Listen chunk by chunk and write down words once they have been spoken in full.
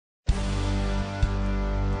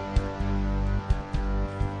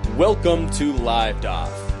Welcome to Live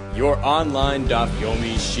Daf, your online Daf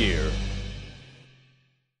Yomi Shiur.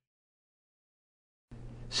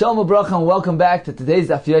 Shalom Bracha and welcome back to today's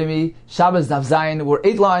Daf Yomi, Shabbos Daf Zayin. We're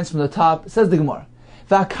 8 lines from the top. It says the Gemara.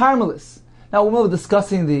 V'hakarmelis. Now we're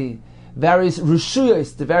discussing the various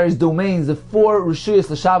Rishuyos, the various domains, the 4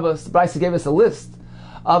 Rishuyos l'Shabbos. Bryce gave us a list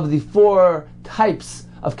of the 4 types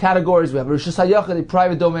of categories. We have Rishus HaYachid, a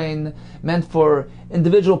private domain meant for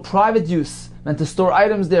individual private use, meant to store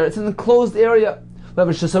items there. It's an enclosed area. We have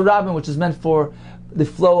Rishus HaRabim, which is meant for the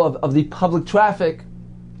flow of the public traffic.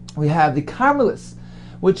 We have the Karmelis,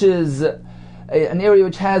 which is an area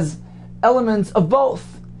which has elements of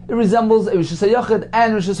both. It resembles a Rishus HaYachid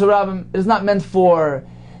and Rishus HaRabim. It is not meant for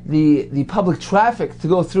the public traffic to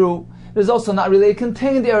go through. It is also not really a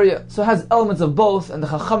contained area, so it has elements of both, and the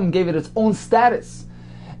Chacham gave it its own status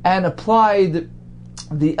and applied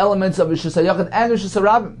the elements of Rishus HaYachid and Rishus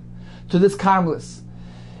HaRabim to this Karmelis.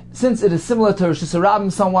 Since it is similar to Rishus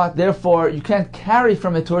HaRabim somewhat, therefore you can't carry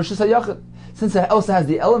from it to Rishus HaYachid. Since it also has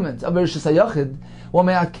the element of Rishus HaYachid, one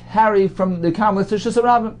may not carry from the Karmelis to Rishus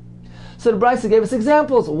HaRabim. So the Brisa gave us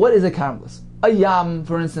examples. What is a Karmelis? A yam,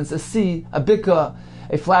 for instance, a sea, a bika,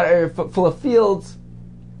 a flat area full of fields,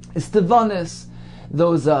 a stivanis,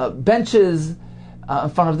 those benches in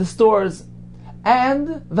front of the stores, and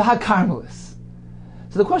v'hakarmelis.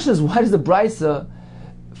 So the question is, why does the Brisa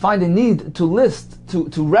find a need to list, to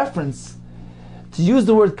reference, to use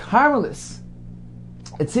the word karmelis?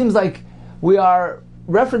 It seems like we are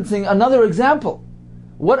referencing another example.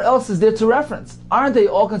 What else is there to reference? Aren't they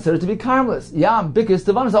all considered to be karmelis? Yam, bikis,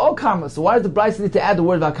 stivanis are all karmelis. So why does the Brisa need to add the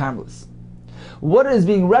word v'hakarmelis? What is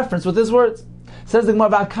being referenced with this word? Says the Gemara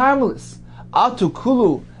v'hakarmelis. Atu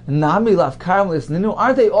kulu nami lav karmelis ninu.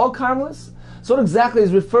 Aren't they all karmelis? So what exactly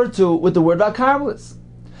is referred to with the word v'hakarmelis?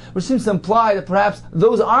 Which seems to imply that perhaps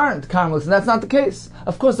those aren't karmelis, and that's not the case.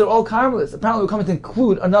 Of course, they're all karmelis. Apparently, we're coming to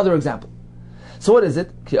include another example. So what is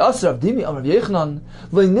it?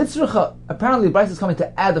 Apparently, Bryce is coming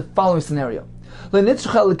to add the following scenario. We're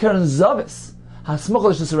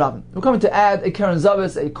coming to add a keren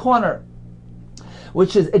zavis, a corner,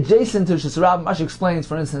 which is adjacent to Rishus HaRabim. Rashi explains,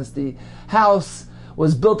 for instance, the house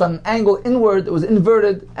was built on an angle inward, it was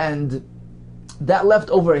inverted, and that left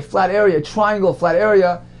over a flat area, a triangle flat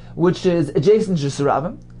area, which is adjacent to Rishus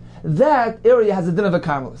HaRabim. That area has a din of a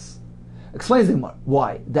karmelis. Explains the Gemara.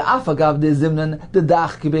 Why?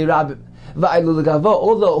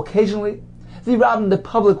 Although occasionally the Rabbim, the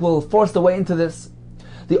public, will force the way into this,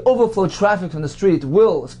 the overflow traffic from the street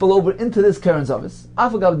will spill over into this keren zavis.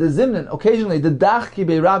 Occasionally the dach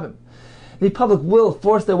kibei Rabbim, the public will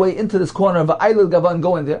force their way into this corner of Va'aylu Gava and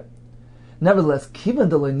go in there. Nevertheless, kivan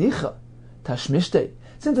delenicha tashmishte,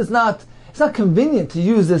 since it's not convenient to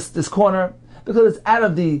use this corner because it's out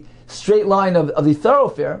of the straight line of the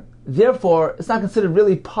thoroughfare. Therefore, it's not considered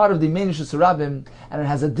really part of the main Rishus HaRabim, and it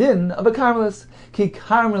has a din of a karmelis, ki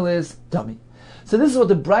karmelis dami. So this is what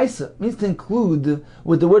the Brisa means to include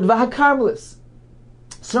with the word v'hakarmelis.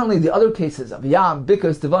 Certainly, the other cases of yam,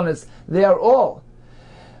 bikas, tivanis, they are all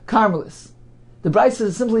karmelis. The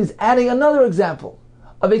Brisa simply is adding another example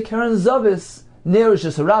of a keren zavis near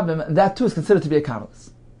Rishus HaRabim, and that too is considered to be a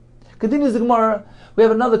karmelis. Continues the Gemara. We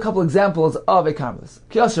have another couple examples of a karmelis.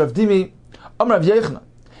 Ki asher of dimi, amar of Yechna.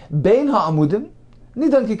 Bein ha'amudim,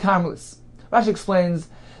 nidan ki karmelis. Rashi explains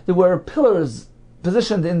there were pillars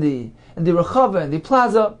positioned in the rechava, in the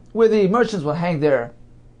plaza, where the merchants would hang they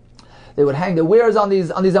would hang their wares on these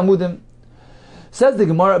amudim. Says the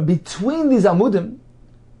Gemara, between these amudim,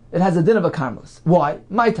 it has a din of a karmelis. Why?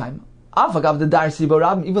 My time. Afagav the dar sibo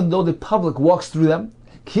rabim, even though the public walks through them,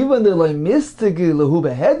 kivan de loy mistigi lehu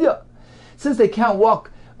behedya, since they can't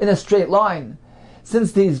walk in a straight line,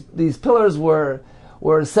 since these pillars were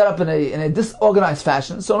set up in a disorganized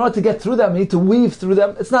fashion, so in order to get through them, you need to weave through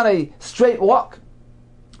them. It's not a straight walk.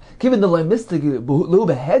 Since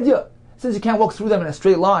you can't walk through them in a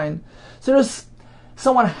straight line, so there's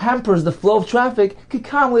someone hampers the flow of traffic.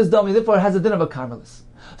 Therefore, it has a din of a karmelis.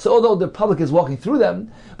 So although the public is walking through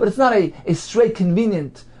them, but it's not a straight,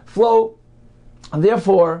 convenient flow, and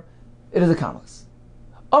therefore it is a karmelis.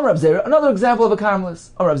 Another example of a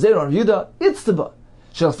karmelis.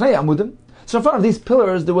 So in front of these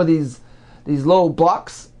pillars, there were these low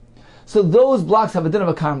blocks. So those blocks have a din of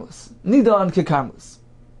a karmelis. Nidan ki karmelis.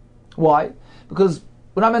 Why? Because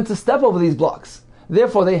we're not meant to step over these blocks.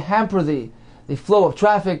 Therefore, they hamper the flow of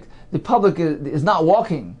traffic. The public is not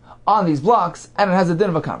walking on these blocks, and it has a din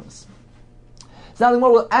of a karmelis. So now the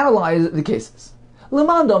Gemara will analyze the cases.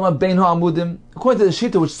 According to the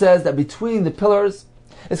Shita, which says that between the pillars,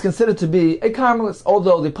 is considered to be a Carmelis,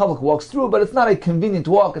 although the public walks through, but it's not a convenient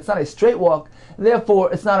walk, it's not a straight walk,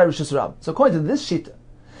 therefore it's not a Rishus Rabbim. So according to this Shita,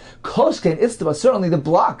 Koshkein Itztava, certainly the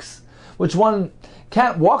blocks, which one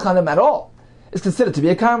can't walk on them at all, is considered to be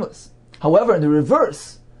a Carmelis. However, in the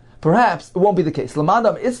reverse, perhaps it won't be the case.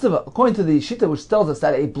 Lamadam Itztava, according to the Shita, which tells us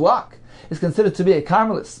that a block is considered to be a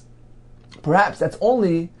Carmelis, perhaps that's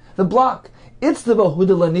only the block. Itztava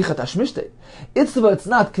hudelanicha tashmishte. Itztava, it's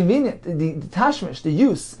not convenient. The tashmish, the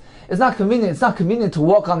use, is not convenient. It's not convenient to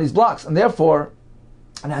walk on these blocks, and therefore,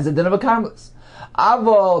 it has a din of a Carmelis.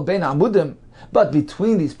 Aval ben amudim, but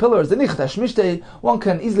between these pillars, the nicha tashmishte, one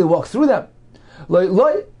can easily walk through them.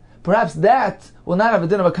 Loi, perhaps that will not have a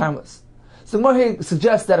din of a Carmelis. So Gemara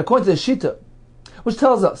suggests that according to the Shita, which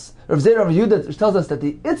tells us, Rav Zera Rav Yehuda, which tells us that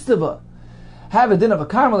the Itztava have a din of a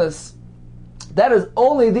Carmelis, that is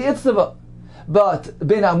only the Itztava. But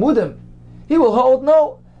Ben Amudim, he will hold,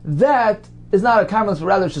 no, that is not a Carmelis, but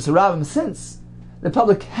rather just a Rabbim, since the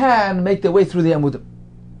public can make their way through the Amudim.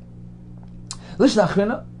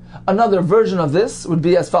 Lishnachrina, another version of this would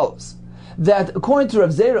be as follows: that according to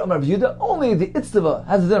Rav Zera Rav Yehuda, only the Itztava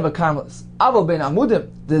has a din of a Carmelis. Aval Ben Amudim,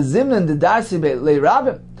 the Zimnan, the Darsi Le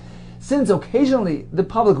Rabbim, since occasionally the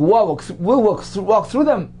public will walk through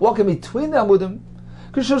them, walk in between the Amudim,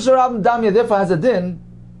 Krishus Rabbim Damya therefore has a din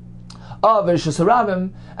of Rishus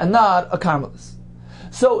Rabbim and not a Carmelis.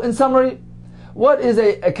 So, in summary, what is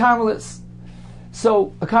a Carmelis?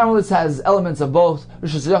 So, a Carmelis has elements of both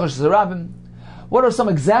Rishus Rabbim. What are some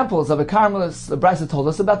examples of a Carmelis? The Brisa told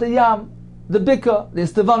us about the Yam, the Bika, the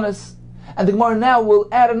Estevanis, and the Gemara now will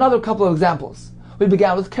add another couple of examples. We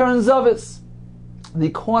began with Keren Zavis, the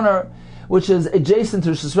corner which is adjacent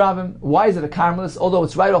to Rishus Rabbim. Why is it a Carmelis? Although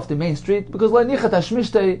it's right off the main street, because Le'nichat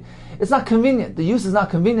Hashmishtei, it's not convenient. The use is not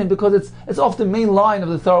convenient because it's off the main line of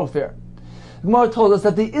the thoroughfare. The Gemara told us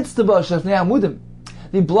that the Itztaba Shefnei Amudim,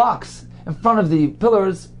 the blocks in front of the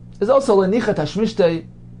pillars, is also Le'nichat Hashmishtei.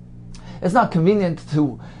 It's not convenient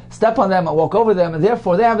to step on them and walk over them, and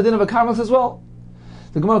therefore they have a din of a Carmelis as well.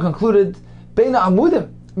 The Gemara concluded, Beina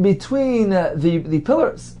Amudim, between the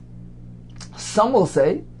pillars. Some will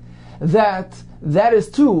say that is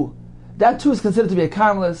too is considered to be a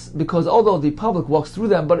Carmelis, because although the public walks through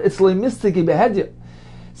them, but it's lemistiki behedya.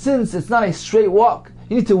 Since it's not a straight walk,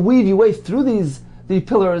 you need to weave your way through the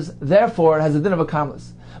pillars, therefore it has a din of a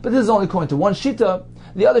Carmelis. But this is only according to one Shita.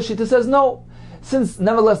 The other Shita says no, since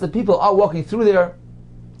nevertheless the people are walking through there,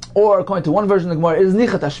 or according to one version of the Gemara, it is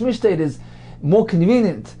nichat hashmishte, it is more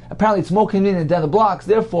convenient. Apparently it's more convenient than the blocks,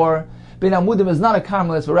 therefore Ben Amudim is not a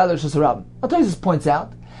Carmelis, but rather Rishus Rabbim. Tosfos points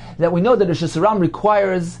out that we know that Rishus Rabbim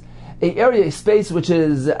requires a space which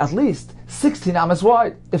is at least 16 amas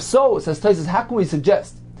wide. If so, says Tosfos, how can we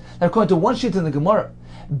suggest that according to one sheet in the Gemara,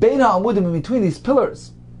 Beina Amudim, in between these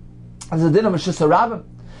pillars, is a din of Rishus Rabbim?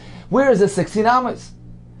 Where is this 16 amas?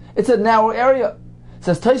 It's a narrow area.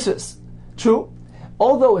 Says Tosfos, true,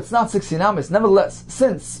 although it's not 16 amas, nevertheless,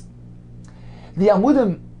 since the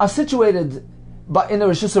Amudim are situated in the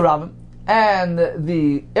Rishus Rabbim, and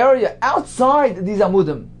the area outside these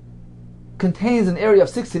Amudim contains an area of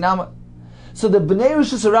 16 amma. So the Bnei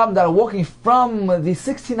Rishus Rabbim that are walking from the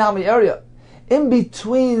 16 amma area in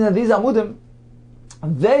between these Amudim,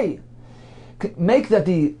 they make that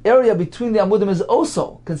the area between the Amudim is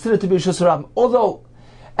also considered to be Rishus Rabbim. Although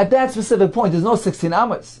at that specific point there's no 16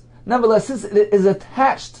 ammas. Nevertheless, since it is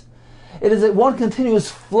attached, it is one continuous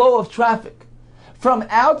flow of traffic from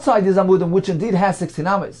outside these Amudim, which indeed has 16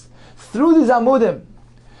 ammas, through these Amudim.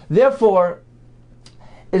 Therefore,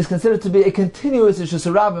 it is considered to be a continuous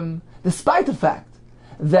Rishus Rabbim, despite the fact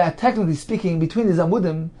that, technically speaking, between these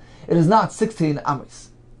Amudim, it is not 16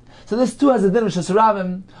 Amis. So this too has a din of Rishus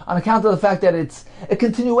Rabbim on account of the fact that it's a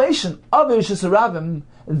continuation of a Rishus Rabbim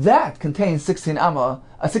that contains 16 Amma,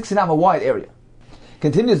 a 16 Amma wide area.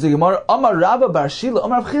 Continues the Gemara, Amar Rabba Bar Shila,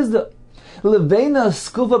 Amar Chizda. Levena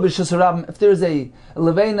skufa b'Rishus Rabbim. If there's a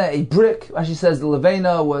levena, a brick, Rashi says the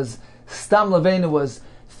levena was stam levena was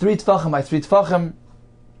 3 tfachim by 3 tfachim,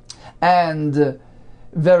 and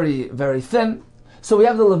very, very thin. So we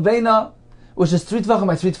have the levena, which is 3 tfachim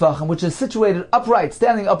by 3 tfachim, which is situated upright,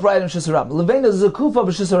 standing upright in Rishus Rabbim. Levena zekufa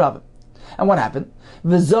b'Rishus Rabbim. And what happened?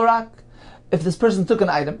 V'zorak. If this person took an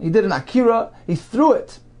item, he did an akira, he threw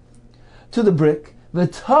it to the brick.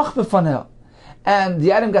 V'tach b'faneh. And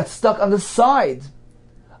the item got stuck on the side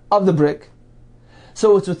of the brick.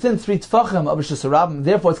 So it's within 3 tfachim of Rishus Rabbim.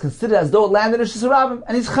 Therefore, it's considered as though it landed in Rishus Rabbim,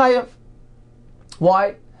 and he's chayav.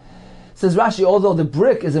 Why? Says Rashi, although the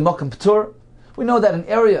brick is a makom p'tur, we know that an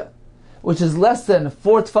area which is less than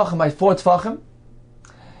 4 tfachim by 4 tfachim,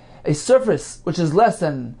 a surface which is less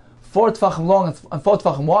than 4 tfachim long and 4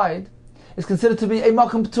 tfachim wide, is considered to be a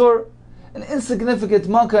makam ptur, an insignificant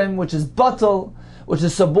makam which is batal, which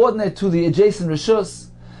is subordinate to the adjacent rishus.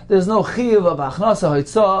 There's no chiyuv of achnasa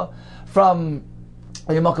haitzah from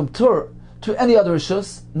a makam ptur to any other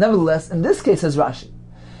rishus. Nevertheless, in this case, says Rashi,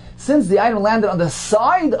 since the item landed on the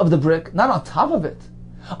side of the brick, not on top of it.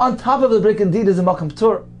 On top of the brick indeed is a makam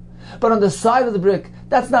ptur, but on the side of the brick,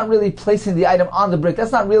 that's not really placing the item on the brick.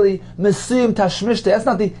 That's not really mesuyim tashmishte. That's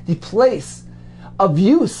not the place of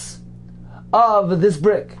use of this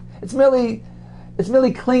brick. It's merely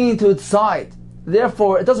clinging to its side.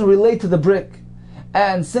 Therefore, it doesn't relate to the brick.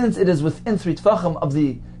 And since it is within 3 tfachim of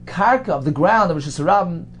the karka, of the ground of Rosh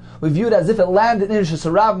Hashanah, we view it as if it landed in Rosh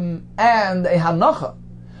Hashanah and a hanacha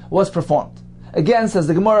was performed. Again, says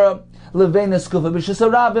the Gemara, Levena skufa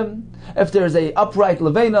b'Rosh if there is a upright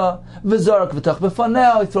levena, v'zark v'tach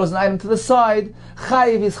b'fanel, he throws an item to the side,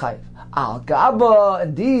 chayiv is chayiv. Al gaba,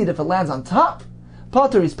 indeed, if it lands on top,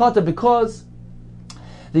 pater is pater, because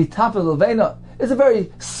the top of the levena is a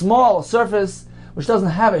very small surface which doesn't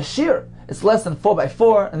have a shear. It's less than 4 by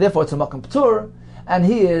 4, and therefore it's a makam ptur, and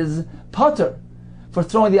he is pater for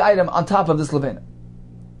throwing the item on top of this levena.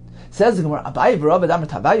 Says the Gemara, Abaye v'Rava d'Amar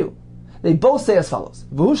Tabayu. They both say as follows: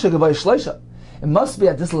 it must be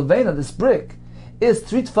at this levena, this brick, is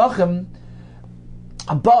 3 tfachim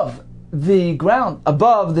above the ground,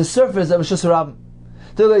 above the surface of Rosh Hashanah.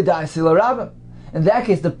 In that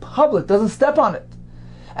case, the public doesn't step on it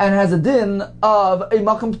and has a din of a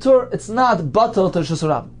makam ptur. It's not batal to Rosh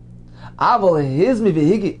Hashanah.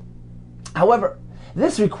 However,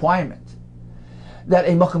 this requirement that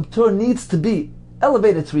a makam ptur needs to be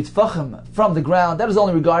elevated 3 tfachim from the ground, that is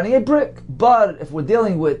only regarding a brick. But if we're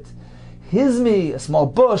dealing with hizmi, a small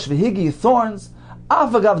bush, v'higi, thorns,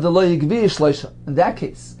 in that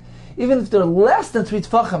case, even if they're less than 3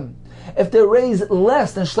 tfachim, if they're raised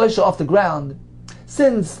less than shleisha off the ground,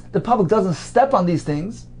 since the public doesn't step on these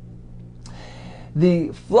things,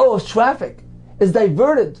 the flow of traffic is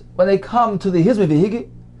diverted when they come to the hizmi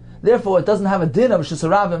v'higi. Therefore, it doesn't have a din of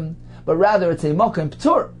shesarabim, but rather it's a makam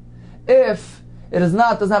ptur if it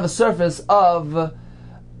doesn't have a surface of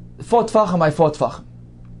 4 tfachim by 4 tfachim.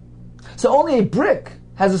 So only a brick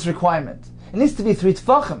has this requirement. It needs to be 3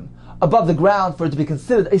 tfachim above the ground for it to be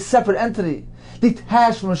considered a separate entity,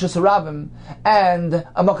 detached from Rosh Hashanah and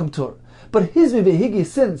a makam ptur. But hizmi v'higi,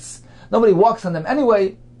 since nobody walks on them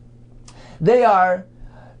anyway, they are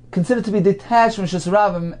considered to be detached from Rosh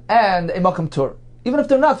Hashanah and a makam ptur, even if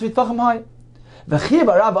they're not 3 tfachim high. No, I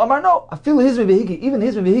feel hizmi v'higi, even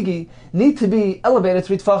hizmi v'higi need to be elevated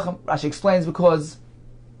 3 tfachim. Rashi explains, because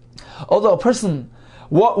although a person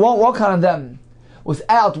won't walk on them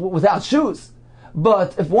without shoes,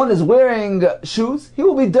 but if one is wearing shoes, he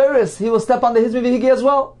will be deris, he will step on the hizmi v'higi as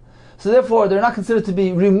well. So therefore, they're not considered to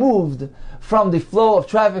be removed from the flow of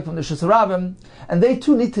traffic from the shesarabim, and they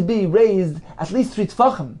too need to be raised at least 3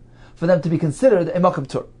 tfachim for them to be considered a makam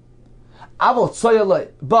ptur.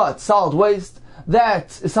 But solid waste,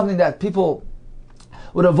 that is something that people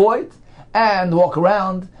would avoid and walk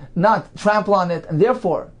around, not trample on it, and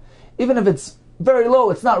therefore, even if it's very low,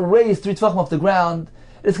 it's not raised 3 tfachim off the ground,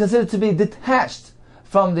 it's considered to be detached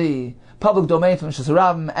from the public domain, from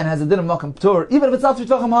Shesarabim, and has a din of makam ptur, even if it's not 3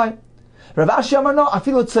 tfachim high. Rav Ashi Amar no,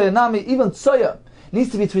 afilu tzoya nami, even tzoya needs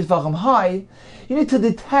to be 3 tfachim high. You need to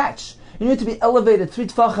detach, you need to be elevated 3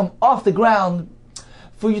 tfachim off the ground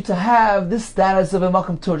for you to have this status of a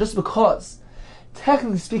makam ptur, just because,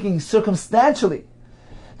 technically speaking, circumstantially,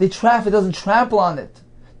 the traffic doesn't trample on it,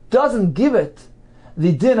 doesn't give it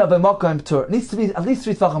the din of a makam ptur. It needs to be at least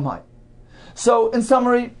 3 tfachim high. So, in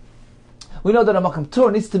summary, we know that a makam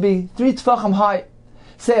ptur needs to be 3 tfachim high.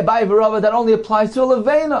 Say Abaye v'Rava, that only applies to a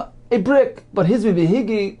levena, a brick, but hizmi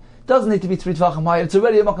v'higi doesn't need to be 3 tfachim high. It's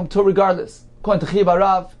already a makam ptur regardless. According to Chiba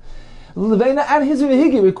Rav, levena and hizmi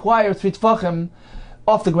v'higi require 3 tfachim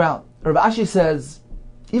off the ground. Rav Ashi says,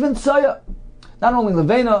 even tzoya, not only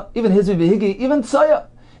levena, even hizmi v'higi, even tzoya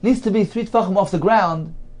needs to be 3 tfachim off the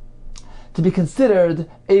ground to be considered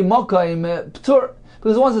a makam ptur.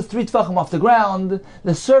 Because once it's 3 tfachim off the ground,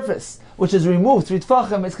 the surface which is removed 3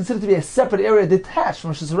 tfachim is considered to be a separate area detached from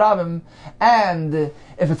Rosh Hashanah, and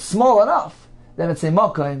if it's small enough, then it's a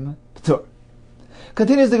makam ptur.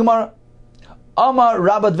 Continues the Gemara, Amar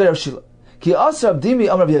Rabba Dverav Shila, Ki Asar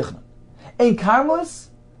Abdimi Amar Rav Yochanan. Ein karmelis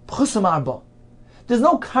p'chusam arba. There's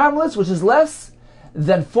no karmelis which is less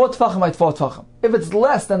than 4 tfachim by 4 tfachim. If it's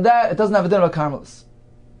less than that, it doesn't have a din of a karmelis.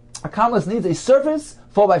 A karmelis needs a surface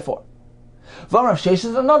 4 by 4. V'amar Sheish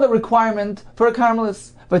is another requirement for a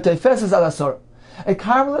karmelis. V'teifes al asor. A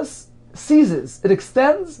karmelis seizes, it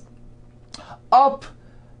extends up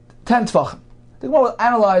 10 tfachim. The Gemara will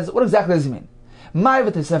analyze what exactly does he mean.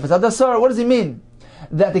 What does he mean?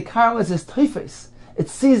 That the karmelis is teifes. It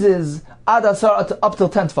seizes ad asara up till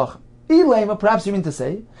 10 tefachim. Ilema, perhaps you mean to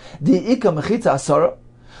say, the ika mechitza asara,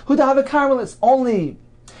 who to have a karmelis only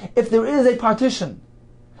if there is a partition,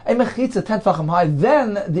 a mechitza 10 tefachim high,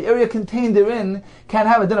 then the area contained therein can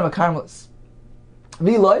have a din of a karmelis.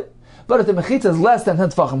 Viloi, but if the mechitza is less than 10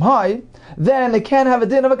 tefachim high, then it can have a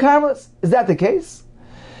din of a karmelis. Is that the case?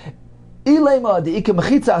 Ilema, the ika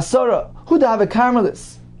mechitza asara, who to have a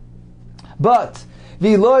karmelis. But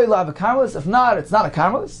Viloi la have a karmelis. If not, it's not a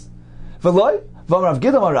karmelis. Viloi v'amarav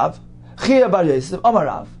gidam arav chia bar Yosef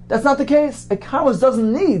amarav. That's not the case. A karmelis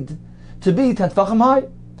doesn't need to be 10 tefachim high.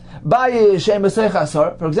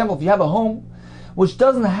 For example, if you have a home which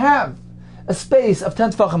doesn't have a space of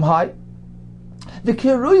 10 tefachim high, the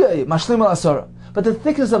kiruyay mashlim al asara, but the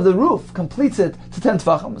thickness of the roof completes it to 10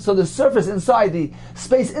 tefachim. So the surface inside, the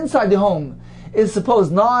space inside the home, is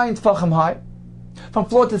supposed 9 tefachim high. From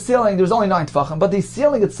floor to ceiling, there's only 9 tefachim, but the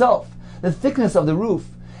ceiling itself, the thickness of the roof,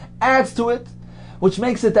 adds to it, which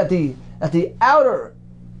makes it that the outer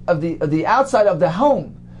of the outside of the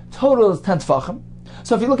home totals 10 tefachim.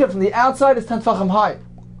 So if you look at it from the outside, it's 10 tefachim high.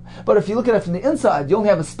 But if you look at it from the inside, you only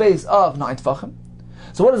have a space of 9 tefachim.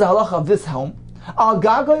 So what is the halacha of this home? Al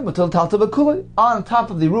gagoy metal talta b'kulay. On top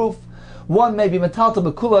of the roof, one may be metalta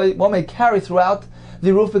b'kulay, one may carry throughout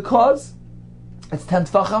the roof because it's 10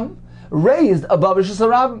 tefachim raised above Rishus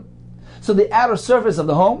HaRabim. So the outer surface of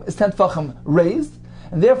the home is 10 tefachim raised,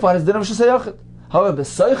 and therefore it has din of Rishus HaYachid. However,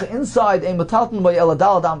 inside a metalton by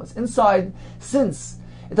eladal damas, inside, since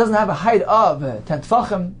it doesn't have a height of 10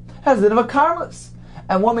 tefachim, has a din of a karmelis,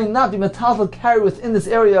 and one may not be metalton carry within this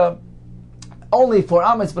area only 4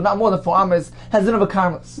 ames, but not more than 4 ames, has a din of a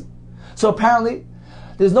karmelis. So apparently,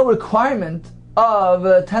 there's no requirement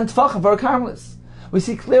of 10 tefachim for a karmelis. We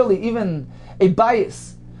see clearly even a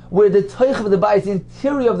bias where the toich of the bayis, the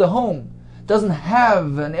interior of the home, doesn't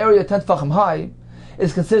have an area 10 tefachim high,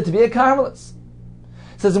 is considered to be a karmelis.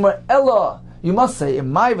 It says in where Ella, you must say,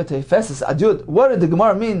 what did the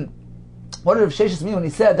Gemara mean? What did Rav Sheshes mean when he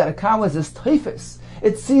said that a karmelis is teifes?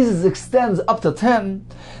 It seizes, extends up to 10.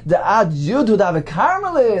 The adyud would have a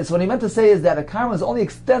karmelis. What he meant to say is that a karmelis only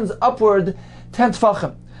extends upward 10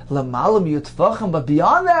 tefachim. Lamalam yutfachim, but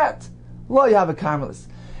beyond that, lo, you have a karmelis.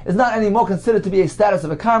 It's not anymore considered to be a status of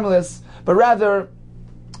a karmelis, but rather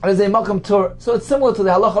it is a makam tur. So it's similar to the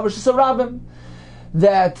halacha of Rishus HaRabim,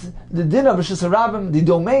 that the din of Rishus HaRabim, the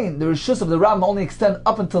domain, the Rishus of the Rabim only extend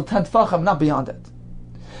up until 10 tefachim, not beyond it.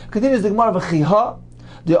 Continues the Gemara of Chiha,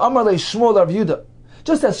 the Amar le Shmuel Rav Yehuda,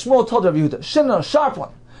 just as Shmuel told Rav Yehuda, Shimon, a sharp one,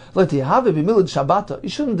 you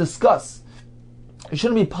shouldn't discuss, you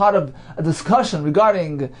shouldn't be part of a discussion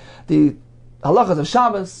regarding the halachas of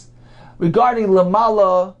Shabbos, regarding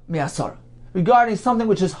lamala mi'asara, regarding something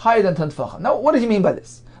which is higher than 10 tefachim. Now, what does he mean by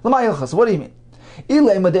this? What do you mean? Did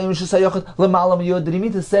he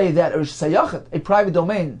mean to say that a private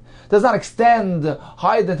domain does not extend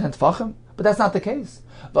higher than 10 tefachim? But that's not the case.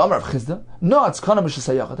 No, it's kana Rishus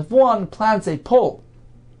HaYachid. If one plants a pole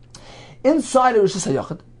inside a Rishus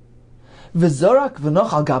HaYachid, v'zorak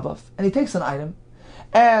v'noch al gabav, and he takes an item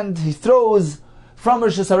and he throws from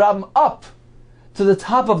Rishus HaRabim up to the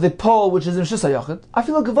top of the pole, which is in Rishus HaYachid, I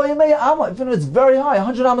feel like even if it's very high,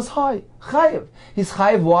 100 amas high, chayiv. He's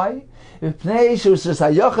chayiv. Why? Because the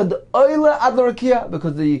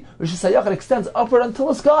Rishus HaYachid extends upward until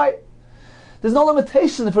the sky. There's no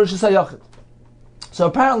limitation for Rishus HaYachid. So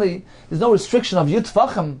apparently, there's no restriction of yud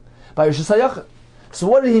tefachim by Rishus HaYachid. So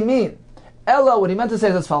what did he mean? Ella, what he meant to say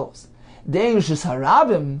is as follows: Dein Rishus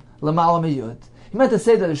HaRabim l'mala miyud. He meant to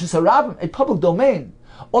say that Rishus HaRabim, a public domain,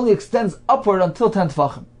 only extends upward until 10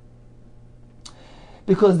 tefachim.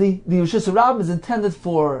 Because the Rishus HaRabim is intended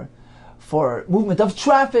for movement of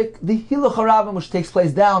traffic, the Hiluch HaRabim, which takes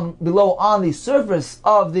place down below on the surface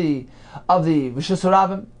of the Rishus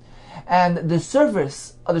HaRabim, and the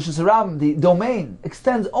surface of the Rishus HaRabim, the domain,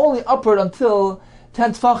 extends only upward until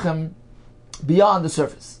 10 tefachim beyond the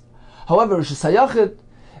surface. However, Rishus HaYachid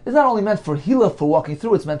is not only meant for Hiluch, for walking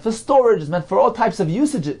through, it's meant for storage, it's meant for all types of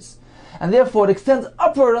usages. And therefore it extends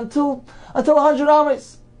upward until 100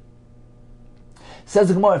 ames. Says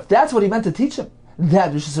the Gemara, if that's what he meant to teach him,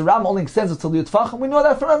 that Rishus HaRabim only extends until Yud Tefachim, we know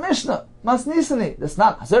that from our Mishnah. Mas Nisani. That's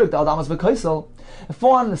not Hazerik Dal Damas B'Kaisel. If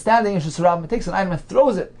one is standing in Rishus HaRabim, takes an item and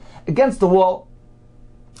throws it against the wall,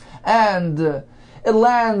 and it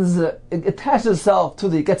lands, it attaches itself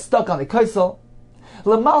to gets stuck on the Kaisel.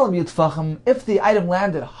 L'malam Yud Tefachim, if the item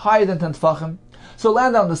landed higher than 10 Tefachim, so it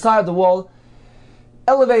landed on the side of the wall,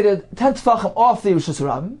 elevated 10 tefachim off the Rishus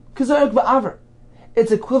HaRabim, K'zorik ba'aver.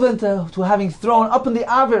 It's equivalent to having thrown up in the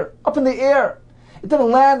aver, up in the air. It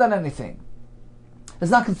didn't land on anything.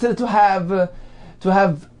 It's not considered to have a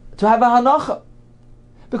hanacha,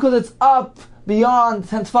 because it's up beyond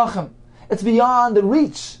 10 tefachim. It's beyond the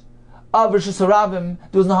reach of Rosh Hashanah.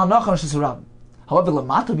 There was no hanacha on Rosh Hashanah. However,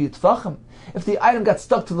 lamata b'yitfachim, if the item got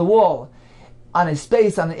stuck to the wall on a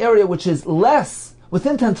space, on an area which is less,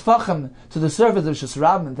 within 10 tefachim to the surface of Rosh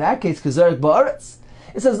Hashanah, in that case, kazarek ba'aretz,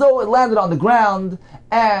 it's as though it landed on the ground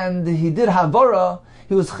and he did havara,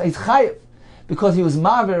 he's chayiv, because he was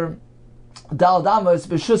mavir dal damas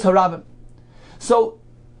b'shus harabim. So,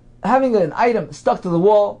 having an item stuck to the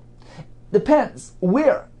wall depends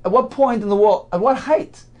where, at what point in the wall, at what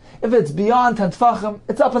height. If it's beyond 10 tefachim,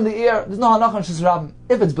 it's up in the air, there's no hanach on Rosh Hashanah.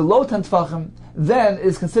 If it's below 10 tefachim, then it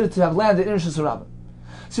is considered to have landed in Rosh Hashanah.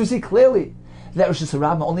 So you see clearly that Rosh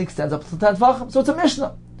Hashanah only extends up to 10 tefachim. So it's a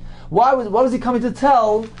Mishnah. What was he coming to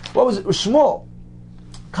tell? What was Shmuel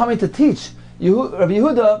coming to teach Rabbi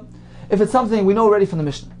Yehuda, if it's something we know already from the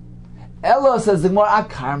Mishnah? Ella, says the Gemara, a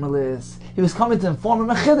Carmelis. He was coming to inform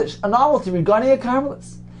him a chiddush, a novelty regarding a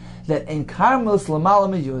Carmelis, that in Carmelis lamala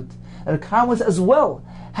meyud, that a Carmelis as well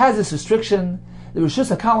has this restriction. The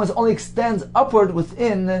Rishus HaKarmelis only extends upward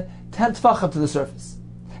within 10 tefachim to the surface.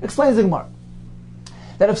 Explains the Gemara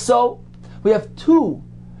that if so, we have two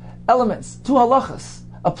elements, two halachas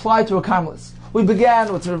applied to a Carmelis. We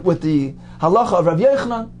began with the halacha of Rav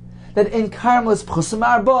Yochanan, that in Carmelis pchusim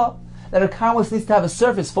arba, that a Carmelis needs to have a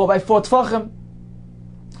surface 4 by 4 tefachim.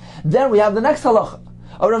 Then we have the next halacha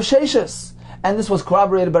of Rav Sheshes, and this was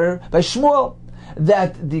corroborated by Shmuel,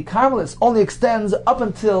 that the Carmelis only extends up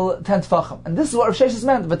until 10 tefachim. And this is what Rav Sheshes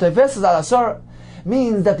meant. V'toifeses al asar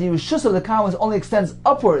means that the rishus of the Carmelis only extends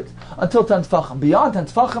upward until 10 tefachim. Beyond 10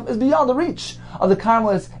 tefachim is beyond the reach of the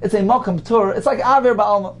Carmelis. It's a makam tur. It's like avir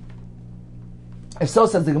ba'alma. If so,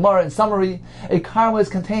 says the Gemara in summary, a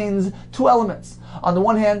Carmelis contains two elements. On the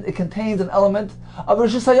one hand, it contains an element of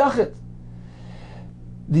rishus hayachid.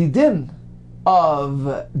 The din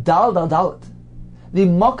of dal dalit, the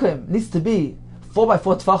makam needs to be 4 by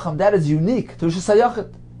 4 tefachim. That is unique to rishus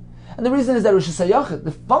hayachid. And the reason is that rishus hayachid,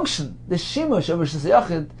 the function, the shimush of rishus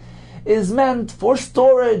hayachid, is meant for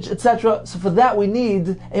storage, etc. So for that we need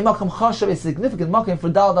a makam chashav, a significant makam for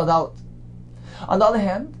dal dalit. On the other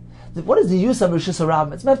hand, what is the use of rishus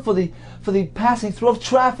harabim? It's meant for the passing through of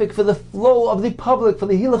traffic, for the flow of the public, for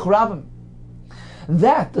the hilach rabim.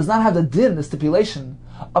 That does not have the din, the stipulation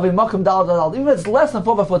of a makam dal dalit. Even if it's less than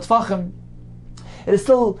 4 by 4 tefachim, it is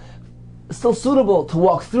still suitable to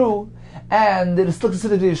walk through, and it is still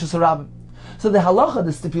considered to be rishus harabim. So the halacha,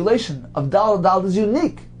 the stipulation of dal is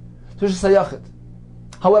unique to rishus hayachid.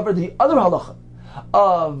 However, the other halacha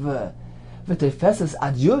of v'teifeses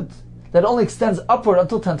ad yud, that only extends upward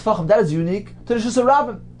until 10 tefachim, that is unique to rishus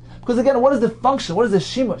harabim. Because again, what is the function? What is the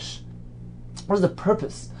shimush? What is the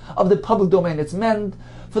purpose of the public domain? It's meant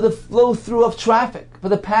for the flow through of traffic, for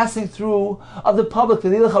the passing through of the public, for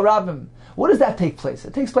the hilach harabim. Where does that take place?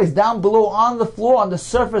 It takes place down below, on the floor, on the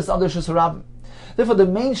surface of the rishus harabim. Therefore, the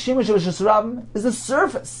main shimush of rishus harabim is the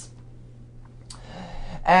surface,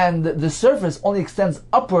 and the surface only extends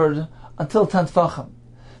upward until 10 tefachim.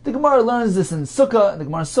 The Gemara learns this in Sukkah,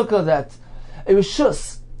 that a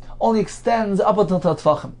rishus only extends up until 10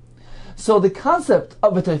 tefachim. So the concept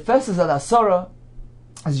of v'toifeses ad asara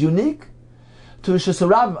is unique to rishus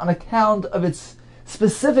harabim on account of its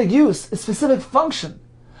specific use, its specific function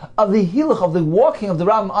of the hilach, of the walking of the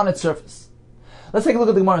Rambam on its surface. Let's take a look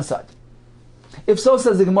at the Gemara inside. If so,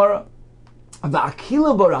 says the Gemara,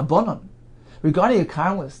 v'akilu b'Rabbanan, regarding a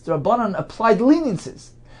Carmelis, the Rabbanan applied leniencies,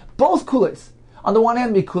 both kulas. On the one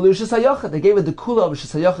hand, mikula rishus hayachid, they gave it the kula of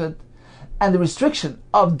rishus hayachid, and the restriction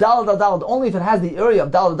of dal only if it has the area of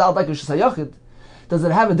dal like rishus hayachid, does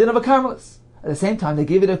it have a din of a Carmelis. At the same time, they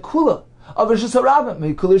gave it a kula of rishus harabim,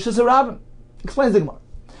 mikula rishus harabim. Explains the Gemara.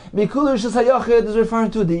 Mikula rishus hayachid is referring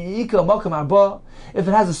to the ika makam arba, if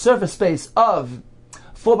it has a surface space of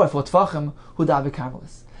 4 by 4 tefachim, hudav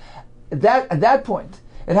Carmelis. At that point,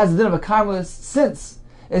 it has the din of a Carmelis, since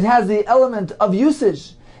it has the element of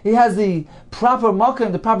usage. It has the proper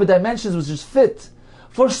makam, the proper dimensions, which is fit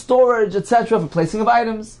for storage, etc., for placing of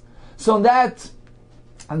items. So in that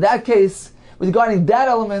case, regarding that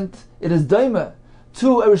element, it is daima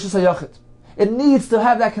to a rishus hayachid. It needs to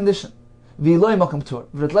have that condition. V'iloi makam tur.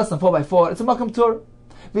 If it's less than 4 by 4, it's a makam tur.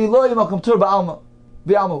 V'iloi makam tur ba'almu.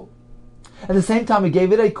 At the same time, we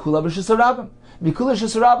gave it a kula rishus harabim. Mikula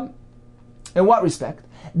rishus harabim. In what respect?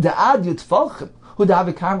 Da'ad yutfalchim hu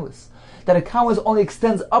da'avi Carmelis, that a Carmelis only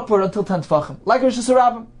extends upward until 10 tefachim, like rishus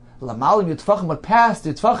harabim. Lamalim yutfachim, but past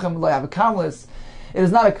yutfachim lo have a Carmelis, it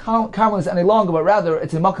is not a Carmelis any longer, but rather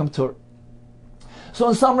it's a makam tur. So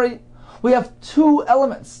in summary, we have two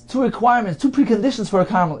elements, two requirements, two preconditions for a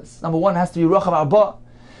karmelis. Number one, it has to be rochav arba,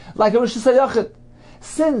 like a Rosh Hashanah.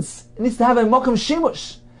 Since it needs to have a mokum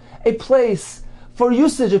shimush, a place for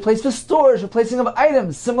usage, a place for storage, a placing of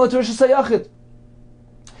items, similar to Rosh Hashanah.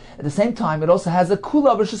 At the same time, it also has a kula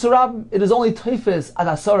of Rosh Hashanah. It is only teifes ad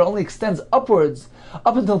asara, only extends upwards,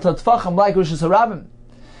 up until tatfachim, like Rosh Hashanah.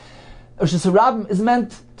 Rosh Hashanah is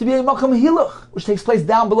meant to be a makam hiluch, which takes place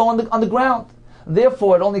down below on the ground.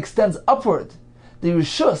 Therefore, it only extends upward. The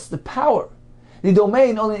rishus, the power, the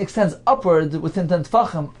domain only extends upward within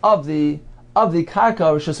tatfachim of the karka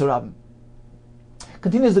of Rosh Hashanah.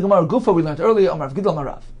 Continues the Gemara Gufa we learned earlier. Amar Rav Gidol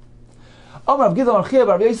Marav. Amar Rav Gidol Marchia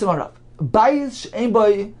Bar Yosef Marav. Bayis she'ein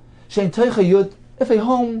boy she'ein toicha yud. If a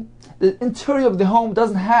home, the interior of the home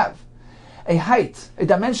doesn't have a height, a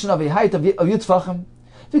dimension of a height of yud tfachim,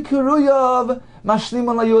 the kiruyav mashlim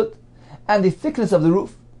on layud, and the thickness of the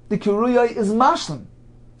roof, the kiruyah is mashlim.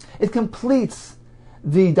 It completes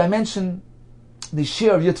the dimension, the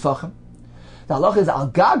shear of yud tfachim. The halach is al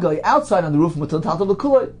gagoy, outside on the roof, mutal tal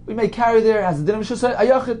kulay. We may carry there as a din of shusay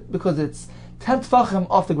ayachid because it's 10 tfachim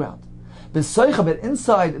off the ground. B'soicha, but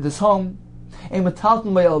inside this home, a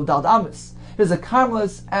metalton me'el dal amis. It is a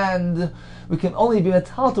karmelis, and we can only be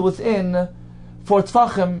metalta within 4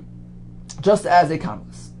 tfachim, just as a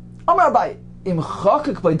karmelis. Amar Abai, im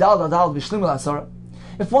chakik by dal v'shlim l'asara.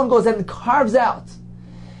 If one goes ahead and carves out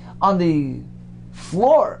on the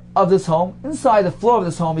floor of this home, inside the floor of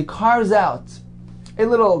this home, he carves out a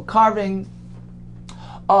little carving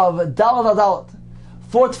of dalat,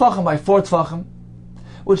 4 tfachim by 4 tfachim,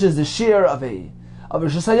 which is the shear of a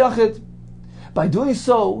Rosh Hashanah. By doing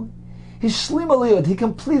so, he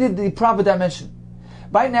completed the proper dimension.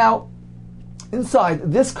 Right now,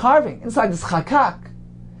 inside this carving, inside this chakak,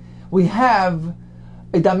 we have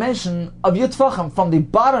a dimension of yud tfachim from the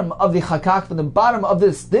bottom of the chakak, from the bottom of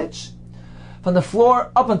this ditch, from the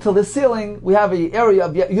floor up until the ceiling, we have an area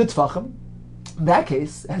of yud tfachim. In that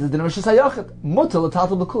case, it has a din of Rosh Hashanah. Mutal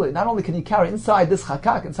l'taltal b'kulei. Not only can you carry inside this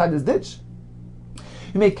chakak, inside this ditch,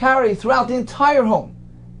 you may carry throughout the entire home,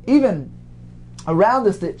 even around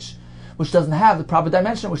this ditch, which doesn't have the proper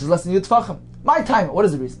dimension, which is less than yud tfachim. My time, what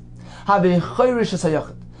is the reason?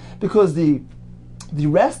 Because the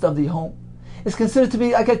rest of the home is considered to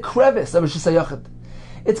be like a crevice of Rosh Hashanah.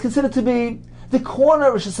 It's considered to be the corner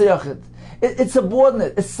of Rosh Hashanah. It's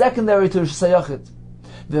subordinate, it's secondary to Rosh Hashanah.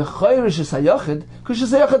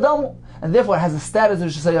 And therefore it has a status of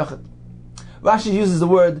Rosh Hashanah. Rashi uses the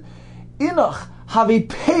word Inoch havi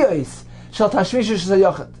peos shel tashmish Rosh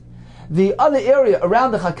Hashanah. The other area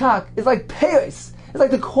around the chakak is like peos. It's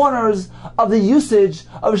like the corners of the usage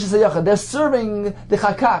of Rosh Hashanah. They're serving the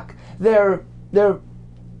chakak. They're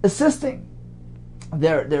assisting.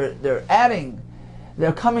 They're adding.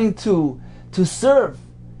 They're coming to serve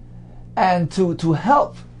and to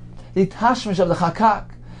help the tashmish of the chakak.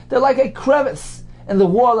 They're like a crevice in the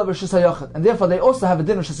wall of Rosh Hashanah, and therefore they also have a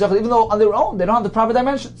din of Rosh Hashanah, even though on their own they don't have the proper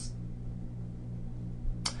dimensions.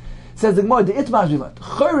 Says the Gemara, the Itmar we learned,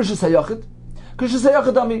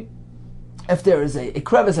 if there is a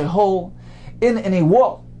crevice, a hole in a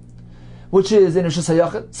wall, which is in Rosh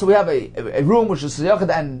Hashanah, so we have a room which is Rosh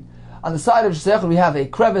Hashanah, and on the side of Rosh Hashanah we have a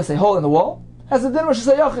crevice, a hole in the wall, has a din of Rosh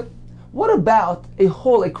Hashanah. What about a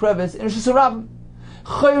hole, a crevice in Rosh Hashanah?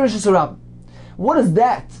 What is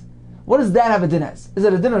that? What does that have a din as? Is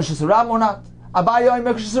it a din of Rosh Hashanah or not?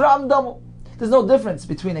 There's no difference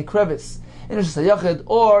between a crevice in Rosh Hashanah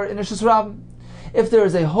or in Rosh Hashanah. If there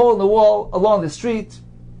is a hole in the wall along the street,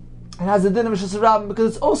 it has a din of Rosh Hashanah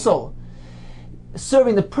because it's also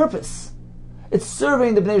serving the purpose. It's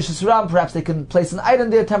serving the Bnei Rosh Hashanah. Perhaps they can place an item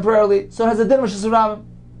there temporarily, so it has a din of Rosh Hashanah,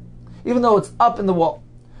 even though it's up in the wall.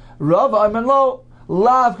 Rav Ayman Lo,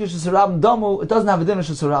 Lav Rosh Hashanah Damu, it doesn't have a din of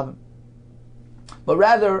Rosh Hashanah, but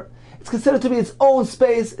rather it's considered to be its own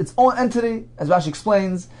space, its own entity, as Rashi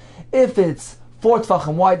explains. If it's 4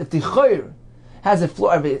 tfachim wide, if the chayr has a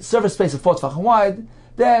floor, a surface space of 4 tfachim wide,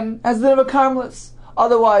 then it has the din of a karmelis.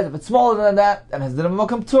 Otherwise, if it's smaller than that, then it has the din of a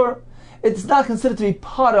makam tur. It's not considered to be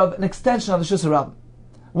part of an extension of the Shus Rabbim.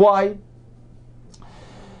 Why?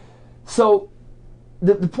 So,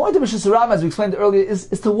 the point of a Shus Rabbim, as we explained earlier, is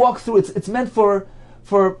to walk through. It's meant for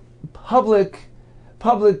public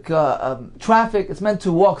traffic. It's meant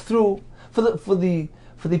to walk through for the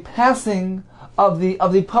passing of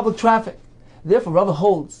the public traffic. Therefore, Rava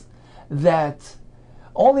holds that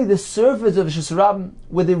only the surface of Shus Rabbim,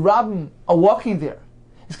 where the Rabbim are walking there,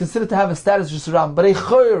 is considered to have a status of Shus Rabbim. But a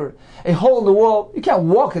chayr, a hole in the wall, you can't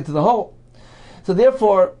walk into the hole. So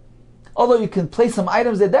therefore, although you can place some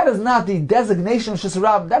items there, that is not the designation of Shus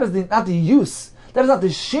Rabbim. That is not the use. That is not the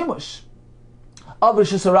shimush of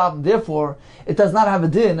Rosh Hashanah. Therefore, it does not have a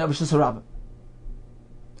din of Rosh Hashanah.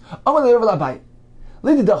 According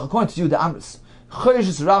to you, the Amris, according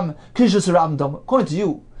to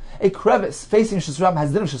you, a crevice facing Rosh Hashanah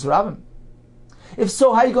has din of Rosh Hashanah. If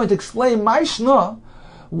so, how are you going to explain my Shna?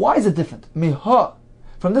 Why is it different? Miha,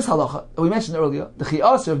 from this halacha that we mentioned earlier, the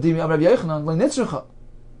Chiyaser of Dimi Rav Yochanan le'nitzrucha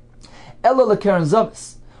elo lekeren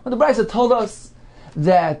zavis. When the Brisa told us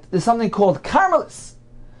that there's something called Carmelis,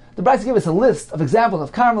 the Brisa gave us a list of examples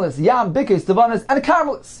of Carmelis, Yam, Bikes, Devanas, and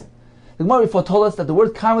Carmelis. The Gemara before told us that the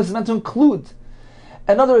word Carmelis is meant to include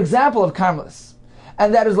another example of Carmelis,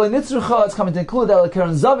 and that is le'nitzrucha. It's coming to include elo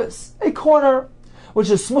lekeren zavis, a corner which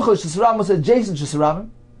is smucha shesarabim, adjacent shesarabim,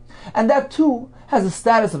 and that too has the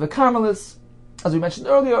status of a Carmelis, as we mentioned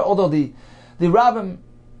earlier. Although the rabbim,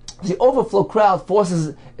 the overflow crowd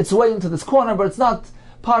forces its way into this corner, but it's not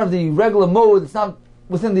part of the regular mode. It's not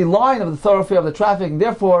within the line of the thoroughfare of the traffic, and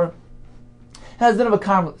therefore it has din of a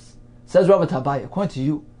Carmelis. Says Rabbi Tabai, according to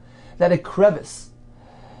you, that a crevice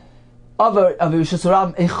of a Rosh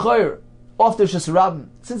Hashanah, a chayr off the Rosh Hashanah,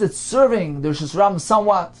 since it's serving the Rosh Hashanah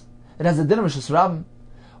somewhat, it has a din of Rosh Hashanah.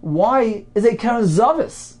 Why is a Karen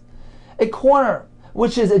Zavis, a corner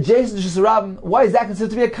which is adjacent to Rosh Hashanah, why is that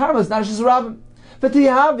considered to be a Carmelis, not a Rosh Hashanah?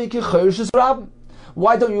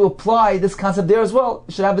 Why don't you apply this concept there as well?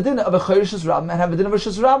 You should have a din of a chayr Rosh Hashanah and have a din of a Rosh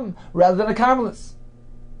Hashanah rather than a Carmelis.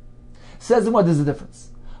 Says the what is the difference?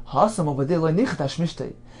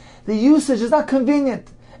 The usage is not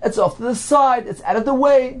convenient. It's off to the side. It's out of the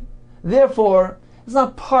way. Therefore, it's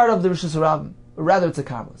not part of the Rosh Hashanah. Rather, it's a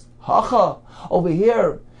Carmelis. Hacha, over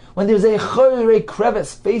here, when there's a chayr, a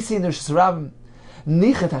crevice facing the Rosh Hashanah,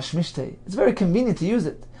 nichet hashmishtei, it's very convenient to use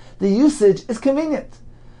it. The usage is convenient.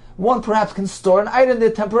 One perhaps can store an item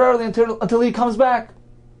there temporarily until he comes back.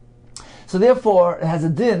 So therefore, it has a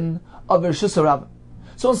din of Rosh Hashanah.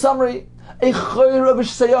 So in summary, a chayr of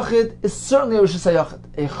Rosh Hashanah is certainly a Rosh Hashanah.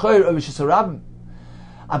 A chayr of Rosh Hashanah,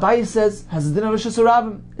 Abaye says, has a din of Rosh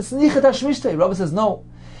Hashanah. It's nichet hashmishtei. Rabbi says no.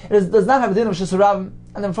 It does not have a din of Rosh Hashanah,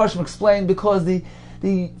 and then Farshim explained because the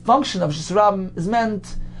function of Rosh Hashanah is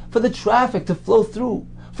meant for the traffic to flow through,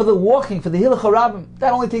 for the walking, for the hilach harabim.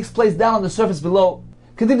 That only takes place down on the surface below.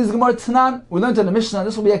 Continues the Gemara Tanan. We learned in the Mishnah,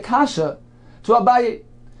 this will be a kasha to Abaye.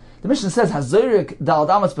 The Mishnah says, Hazorik dal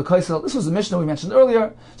damas b'koisel. This was the Mishnah we mentioned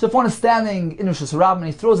earlier. So if one is standing in Rosh Hashanah and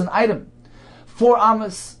he throws an item 4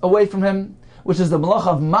 amas away from him, which is the malacha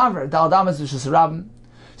of maver dal damas Rosh Hashanah,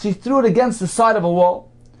 so he threw it against the side of a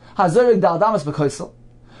wall. Hazorik dal damas b'koisel.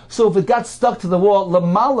 So if it got stuck to the wall,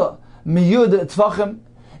 lamala miyud tvachim,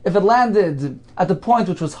 if it landed at the point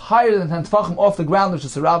which was higher than 10 tvachim off the ground, which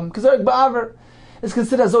is Sarabim, because Erik Ba'aver is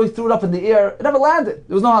considered as though he threw it up in the air, it never landed.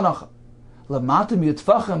 There was no hanacha. Lamata miyud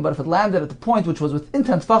tvachim, but if it landed at the point which was within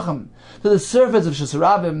 10 tvachim to the surface of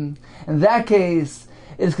Shesarabim, in that case,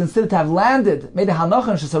 it is considered to have landed, made a hanacha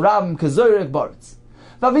in Shesarabim, kazorik baritz.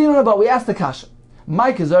 We asked the kasha,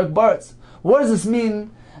 my kazorik baritz, what does this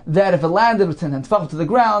mean? That if it landed within 10 tefachim to the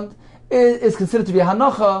ground, it is considered to be a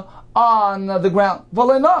hanacha on the ground.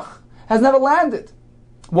 Volenach has never landed.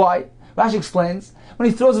 Why? Rashi explains, when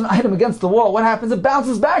he throws an item against the wall, what happens? It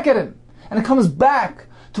bounces back at him, and it comes back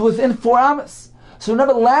to within 4 amas. So it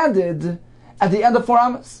never landed at the end of 4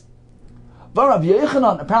 amas. Rav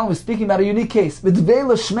Yochanan, apparently we're speaking about a unique case. He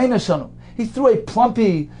threw a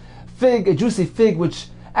plumpy fig, a juicy fig, which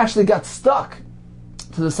actually got stuck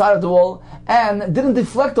to the side of the wall and didn't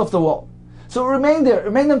deflect off the wall. So it remained there, it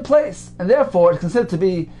remained in place, and therefore it's considered to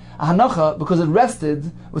be a hanacha because it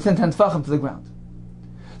rested within 10 tefachim to the ground.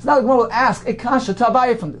 So now the Gemara will ask a kasha to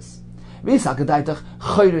Abaye from this. If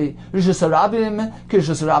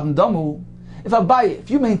Abaye, if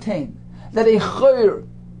you maintain that a chayr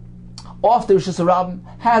off the Rosh Hashanah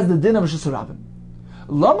has the din of Rosh Hashanah,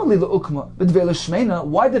 why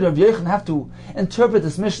did Rav Yochanan have to interpret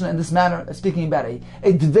this Mishnah in this manner, speaking about a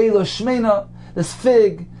dveila shmeina, this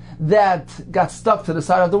fig that got stuck to the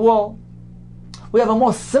side of the wall? We have a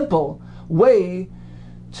more simple way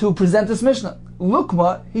to present this Mishnah.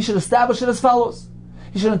 Lukma, he should establish it as follows.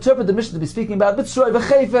 He should interpret the Mishnah to be speaking about b'tzroi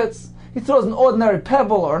v'chayfetz. He throws an ordinary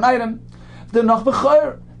pebble or an item. There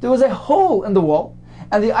was a hole in the wall,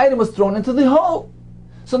 and the item was thrown into the hole.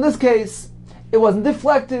 So in this case, it wasn't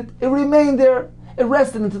deflected, it remained there, it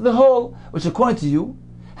rested into the hole, which according to you,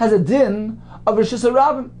 has a din of Rosh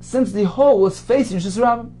Hashanah, since the hole was facing Rosh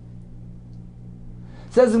Hashanah.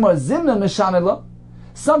 Says the Gemara, Zimna Meshanela.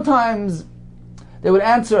 Sometimes they would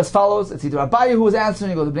answer as follows. It's either Abaye who was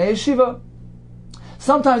answering, or the Bnei Yeshiva.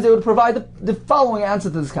 Sometimes they would provide the following answer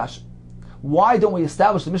to this question. Why don't we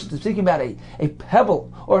establish the Mishnah speaking about a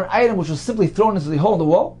pebble or an item which was simply thrown into the hole in the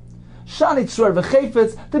wall? Shani tzror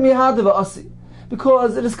v'chayfetz demihadav asi.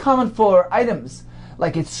 because it is common for items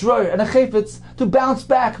like a tzroyer and a chayfetz to bounce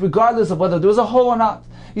back regardless of whether there was a hole or not.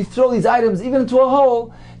 You throw these items even into a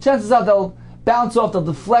hole, chances are they'll bounce off, they'll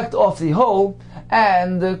deflect off the hole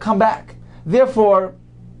and come back. Therefore,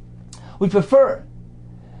 we prefer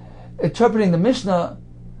interpreting the Mishnah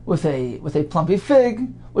with a plumpy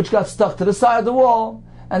fig which got stuck to the side of the wall.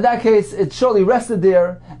 In that case, it surely rested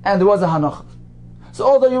there and there was a hanocha. So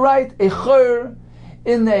although you're right, a chur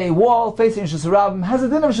in a wall facing Shus Harabim has a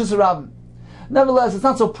din of Shus Harabim. Nevertheless, it's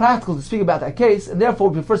not so practical to speak about that case, and therefore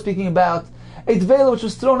we prefer speaking about a tvela which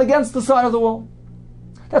was thrown against the side of the wall.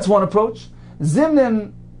 That's one approach.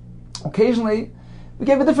 Zimnin, occasionally, we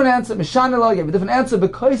gave a different answer. Mishanela gave a different answer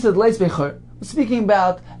because it lays bechur. We're speaking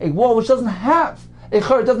about a wall which doesn't have a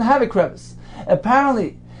chur, doesn't have a crevice.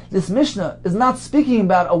 Apparently, this Mishnah is not speaking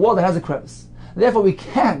about a wall that has a crevice. Therefore, we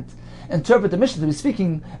can't interpret the Mishnah to be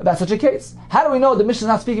speaking about such a case. How do we know the Mishnah is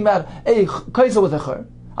not speaking about a kaisa with a chur?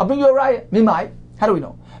 I'll bring you a raya. Mimai. How do we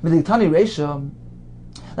know? Let's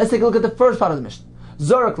take a look at the first part of the Mishnah.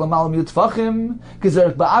 Zorak lamal miyutfachim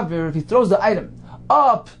kizorak ba'avir. If he throws the item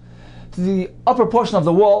up to the upper portion of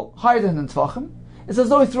the wall, higher than the tfachim, it's as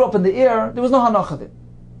though he threw up in the air. There was no hanacha there.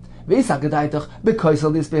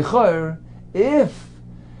 If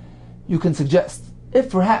you can suggest, if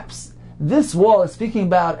perhaps this wall is speaking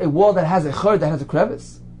about a wall that has a chur, that has a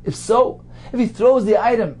crevice, if so, if he throws the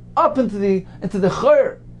item up into the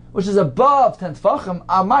chur, which is above 10 tfachim,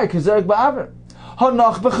 amai kizerek ba'aver,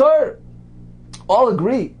 hanach b'chur. All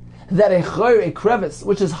agree that a chur, a crevice,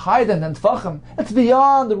 which is higher than 10 tfachim, it's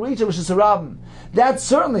beyond the reach of Shus Harabim. That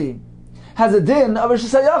certainly has a din of a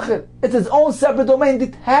Shus HaYachid. It's its own separate domain,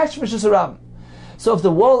 detached from Shus Harabim. So if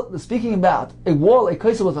the wall is speaking about a wall, a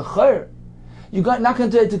kaisa with a chur, you're not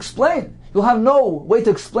going to explain. You'll have no way to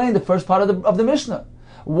explain the first part of the Mishnah.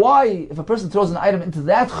 Why, if a person throws an item into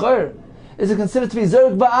that chur, is it considered to be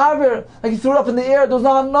zerk ba'avir, like he threw it up in the air, there was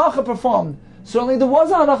no hanacha performed? Certainly there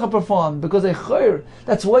was a hanacha performed, because a chur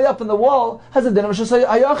that's way up in the wall has a din of Shus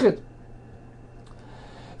HaYachid.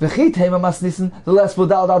 The last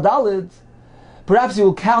dalid. Perhaps you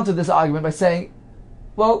will counter this argument by saying,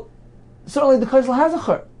 well, certainly the kaisel has a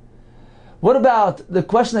chur. What about the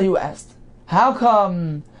question that you asked? How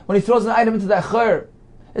come when he throws an item into that chur,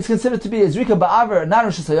 it's considered to be a zrika ba'aver, not a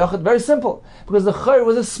Shus HaYachid? Very simple. Because the chur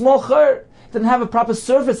was a small chur. It didn't have a proper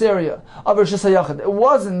surface area of a Shus HaYachid. It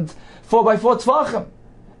wasn't 4x4 tfachim.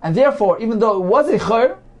 And therefore, even though it was a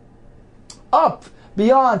chur, up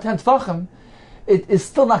beyond 10 tfachim, it is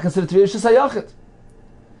still not considered to be a Shus HaYachid.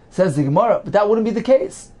 Says the Gemara, but that wouldn't be the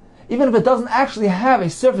case. Even if it doesn't actually have a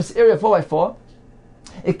surface area of 4x4,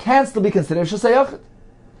 it can still be considered Shus HaYachid.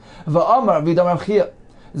 V'amar v'damar Chia,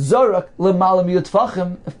 zorak l'malam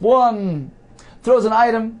yutfachim. If one throws an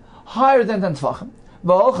item higher than 10 tfachim,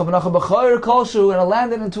 v'olcha v'nacha b'chayr kolshu, and it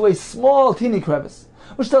landed into a small teeny crevice,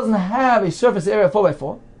 which doesn't have a surface area of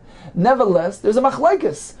 4x4, nevertheless, there's a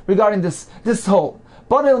machlekes regarding this hole.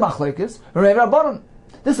 Banil machlekes, Rei Rabbanon.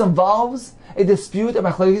 This involves a dispute of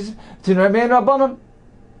machlekes between Rei and Rabbanon.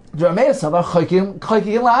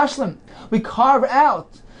 We carve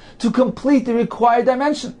out to complete the required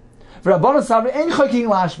dimension.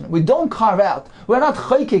 We don't carve out. We're not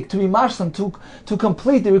chaykik to be mashlam to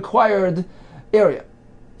complete the required area.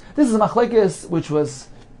 This is a machlekes which was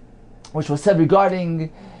said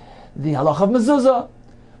regarding the halacha of mezuzah.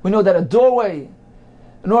 We know that a doorway,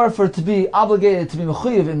 in order for it to be obligated to be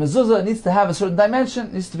mechuyev in mezuzah, it needs to have a certain dimension.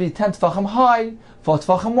 It needs to be 10 tefachim high, 4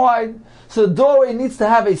 tefachim wide. So the doorway needs to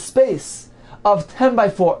have a space of 10 by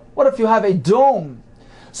 4. What if you have a dome?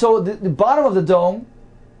 So the bottom of the dome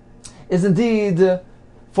is indeed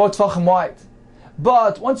 4 tefachim wide.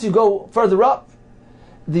 But once you go further up,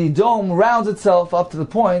 the dome rounds itself up to the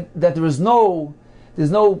point that there's no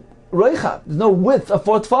reicha, there's no width of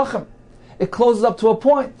 4 tefachim. It closes up to a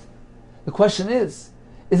point. The question is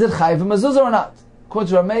it chayv mezuzah or not?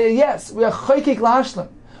 According to Rameya, yes, we are chaykik lahashlim.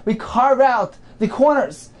 We carve out the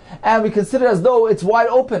corners and we consider it as though it's wide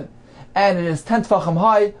open, and it is 10 tefachim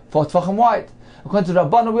high, 4 tefachim wide. According to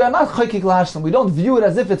Rabbanan, we are not chaykik lahashlim. We don't view it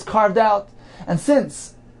as if it's carved out, and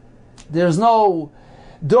since there's no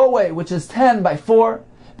doorway which is 10 by 4,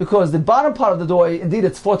 because the bottom part of the doorway, indeed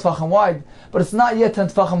it's 4 tefachim wide, but it's not yet 10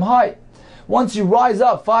 tefachim high. Once you rise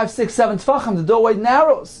up 5, 6, 7 tefachim, the doorway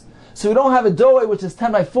narrows. So we don't have a doorway which is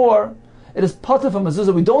 10 by 4. It is pater from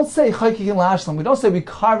mezuzah. We don't say chaykikin lahashlam. We don't say we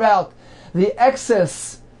carve out the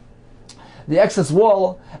excess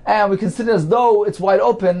wall and we consider it as though it's wide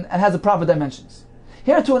open and has the proper dimensions.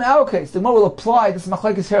 Here too, in our case, the Gemara will apply this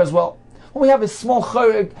machlekes here as well. When we have a small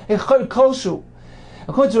chayr kolshu,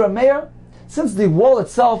 according to Rameir, since the wall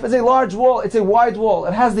itself is a large wall, it's a wide wall,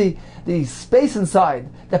 it has the space inside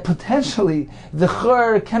that potentially the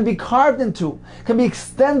chur can be carved into, can be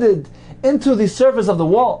extended into the surface of the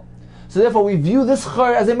wall. So therefore we view this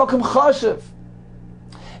chur as a makom chashiv.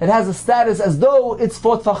 It has a status as though it's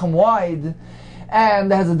 4 tefachim wide,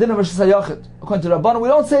 and it has a din of Rosh Hashanah. According to Rabban, we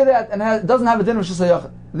don't say that, and it doesn't have a din of Rosh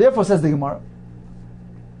Hashanah. Therefore, says the Gemara,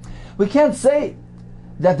 we can't say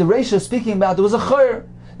that the Reisha is speaking about there was a chur,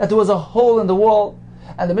 that there was a hole in the wall,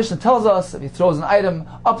 and the Mishnah tells us if he throws an item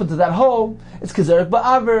up into that hole, it's kizerek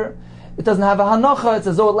ba'aver. It doesn't have a hanacha. It's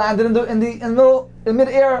as though it landed in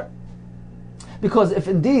mid-air. Because if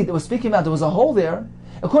indeed it was speaking about there was a hole there,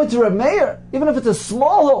 according to Reb Meir, even if it's a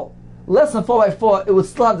small hole, less than 4x4, it would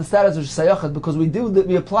still have the status of shayachad, because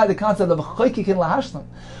we apply the concept of a choykikin lahashlam.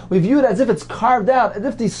 We view it as if it's carved out, as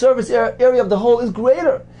if the surface area of the hole is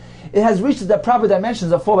greater. It has reached the proper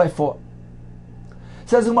dimensions of 4x4.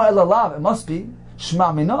 Says Gemara Elalav, it must be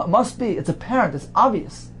Shema Mina. It must be. It's apparent. It's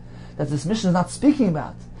obvious that this mission is not speaking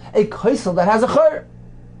about a kaisel that has a chur,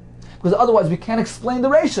 because otherwise we can't explain the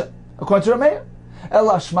reisha according to Rameir.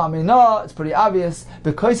 Ella Shema Mina. It's pretty obvious.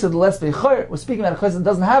 Because the less bechur, we're speaking about a kaisel that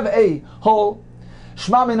doesn't have a hole.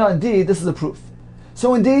 Shema Mina. Indeed, this is the proof.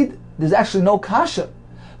 So indeed, there's actually no kasha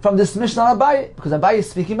from this Mishnah on Abaye, because Abaye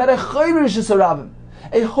is speaking about a chayr Rishis, a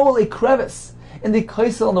hole, a crevice in the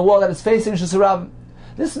kaisel on the wall that is facing Rishis.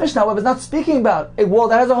 This Mishnah, however, is not speaking about a wall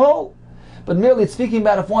that has a hole, but merely it's speaking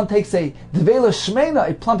about if one takes a devela shmeina,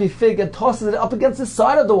 a plumpy fig, and tosses it up against the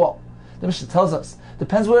side of the wall. The Mishnah tells us,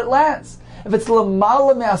 depends where it lands. If it's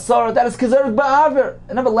l'mala me'asara, that is kizerek ba'aver.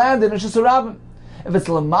 It never landed in Rishis Harabim. If it's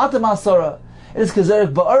l'mata me'asara, it is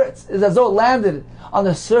kizerek ba'aretz. It is as though it landed on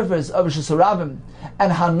the surface of Rishis Harabim,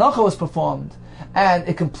 and hanacha was performed, and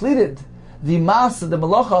it completed the mas, the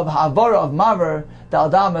malacha of ha'avara of maver, the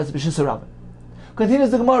adamas b'Rishis Harabim.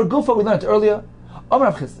 Continues the Gemara Gufa, we learned earlier.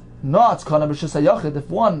 If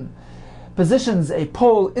one positions a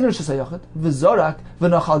pole in Rosh Hashanah, v'zorak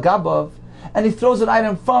v'nochal gabav, and he throws an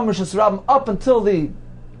item from Rosh Hashanah up until the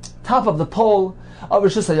top of the pole of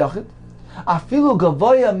Rosh Hashanah, afilu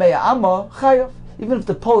gavoya me'ama chayav. Even if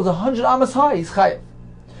the pole is 100 amas high, he's chayav.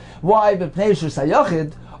 Why? Because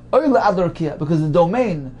the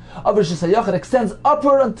domain of Rosh Hashanah extends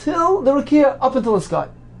upward until the rakia, up until the sky.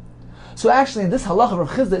 So actually, in this halacha of Rav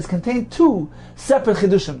Chizda is contained 2 separate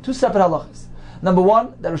chidushim, 2 separate halachas. Number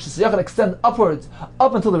 1, that Rosh Hashanah extends upwards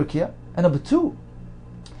up until the rakia, and number 2,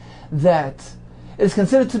 that it is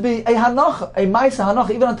considered to be a hanacha, a ma'isa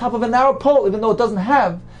hanacha, even on top of a narrow pole, even though it doesn't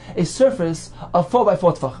have a surface of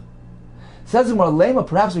 4x4 tefachim. Says in more lema,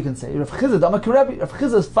 perhaps we can say Rav Chizda Damak Rebbe. Rav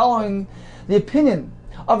Chizda is following the opinion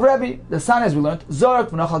of Rebbe. The sign, as we learned, Zorak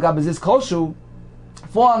v'nochal gab beziz kolshu.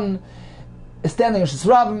 If one is standing in Rosh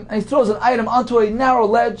Hashanah and he throws an item onto a narrow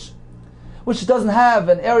ledge which doesn't have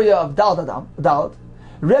an area of dalat,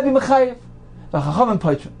 Rebbe mechayev v'chachamim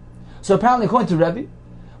poitrim. So apparently, according to Rebbe,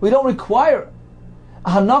 we don't require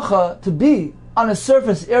a hanacha to be on a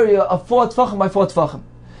surface area of 4 tefachim by 4 tefachim,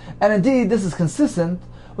 and indeed this is consistent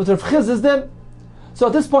with Rav Chizda's din. So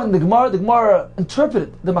at this point in the Gemara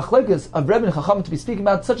interpreted the machlekes of Rebbe and Chachamim to be speaking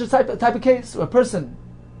about such a type of case where a person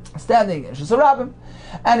standing in Rosh Hashanah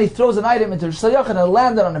and he throws an item into Rosh Hashanah and it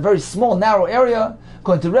landed on a very small, narrow area.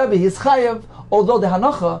 According to Rebbe, he is chayav, although the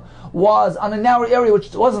hanacha was on a narrow area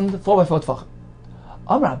which wasn't 4 by 4 tefachim.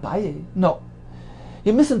 Amar Abaye, no,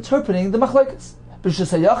 you're misinterpreting the machlekes.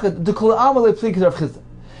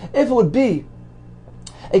 If it would be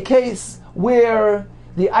a case where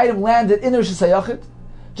the item landed in Rosh Hashanah,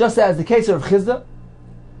 just as the case of Rav Chizda,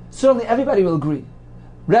 certainly everybody will agree.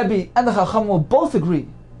 Rebbe and the Chacham will both agree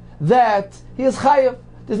that he is chayav.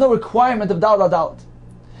 There's no requirement of dalat.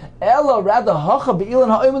 Ella rather hacha be'ilan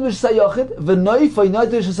ha'omen Rosh Hashanah v'noifay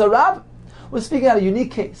noit Rosh Hashanah. We're speaking about a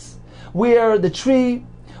unique case where the tree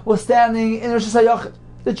was standing in Rosh Hashanah.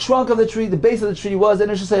 The trunk of the tree, the base of the tree was in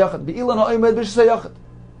Rosh Hashanah. Be'ilan ha'omen Rosh Hashanah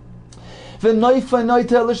v'noifay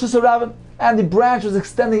noit Rosh Hashanah. And the branch was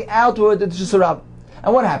extending outward into Rosh Hashanah.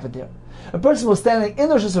 And what happened here? A person was standing in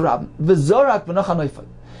Rosh Hashanah, v'zorak v'nocha noifay.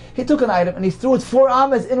 He took an item and he threw it 4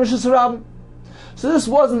 amas in Rosh Hashanah. So this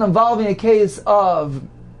wasn't involving a case of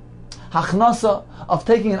hachnasa, of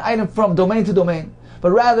taking an item from domain to domain,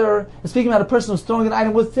 but rather, speaking about a person who was throwing an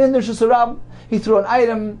item within Rosh Hashanah. He threw an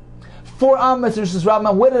item 4 amas in Rosh Hashanah.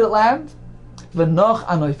 And where did it land? V'noch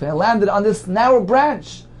anoifay. It landed on this narrow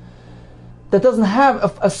branch that doesn't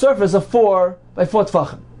have a surface of 4 by 4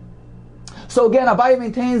 tefachim. So again, Abaye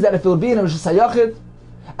maintains that if it would be in a Rosh Hashanah,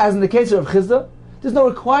 as in the case of Rav Chizda, there's no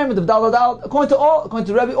requirement of dalat according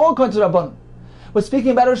to Rebbe or according to Rabban. We're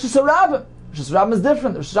speaking about Rosh Hashanah, Rosh Hashanah is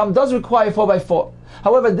different. Rosh Hashanah does require 4x4.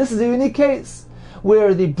 However, this is a unique case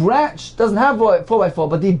where the branch doesn't have 4x4,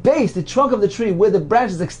 but the base, the trunk of the tree, where the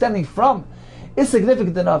branch is extending from, is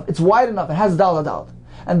significant enough, it's wide enough, it has dal.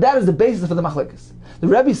 And that is the basis for the machlekes. The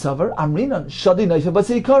Rebbe Savar, Amrinan, Shadi Noifa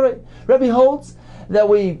Basi Ikare. Rebbe holds that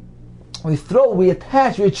we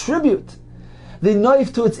attach, we attribute the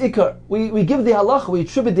knife to its ikar. We give the halacha, we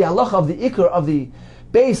attribute the halacha of the ikar, of the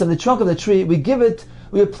base, of the trunk of the tree,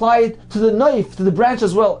 we apply it to the knife, to the branch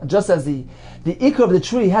as well. And just as the ikar of the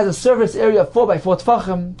tree has a surface area of 4x4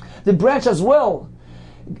 tfachim, the branch as well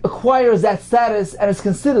acquires that status and is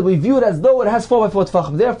considered, we view it as though it has 4x4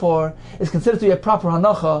 tfachim. Therefore, it's considered to be a proper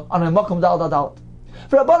hanacha on a makom dal.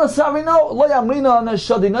 For Rabbanan Sari, no, lo yamrina on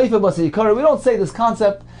shadi noifa basi ikar. We don't say this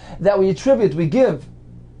concept that we give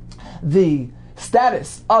the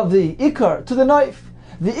status of the ikar to the knife.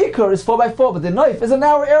 The ikar is 4x4, but the knife is a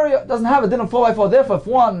narrow area, it doesn't have a din of 4x4. Therefore, if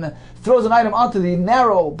one throws an item onto the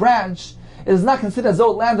narrow branch, it is not considered as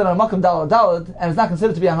though it landed on a makom dalad, and it's not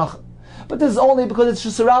considered to be hanacha. But this is only because it's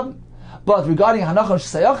shusarab. But regarding hanacha and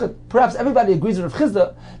shusayachid, perhaps everybody agrees with Rav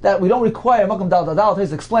Chizda that we don't require makom dalad.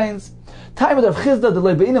 He explains, time of Rav Chizda, the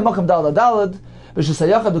leibeina makom dalad, but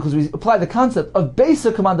shusayachid, because we apply the concept of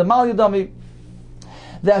basic command mal yadami,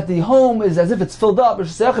 that the home is as if it's filled up. Rosh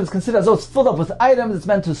Hashanah is considered as though it's filled up with items. It's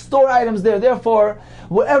meant to store items there. Therefore,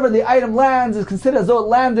 wherever the item lands is considered as though it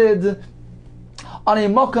landed on a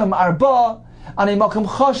makam arba, on a makam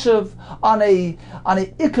chashav, on a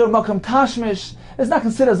ikar makam tashmish. It's not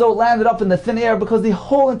considered as though it landed up in the thin air, because the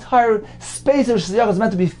whole entire space of Rosh Hashanah is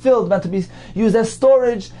meant to be filled, meant to be used as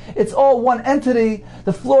storage. It's all one entity.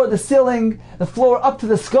 The floor, the ceiling, the floor up to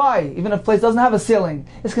the sky, even if a place doesn't have a ceiling,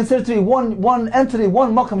 it's considered to be one entity,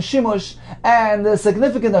 one makam shimush, and the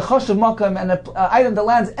significant chashav makam, and an item that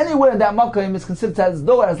lands anywhere in that makam is considered as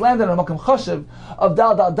though it has landed on a makam chashav of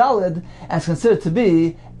dalid, and it's considered to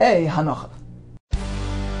be a hanacha.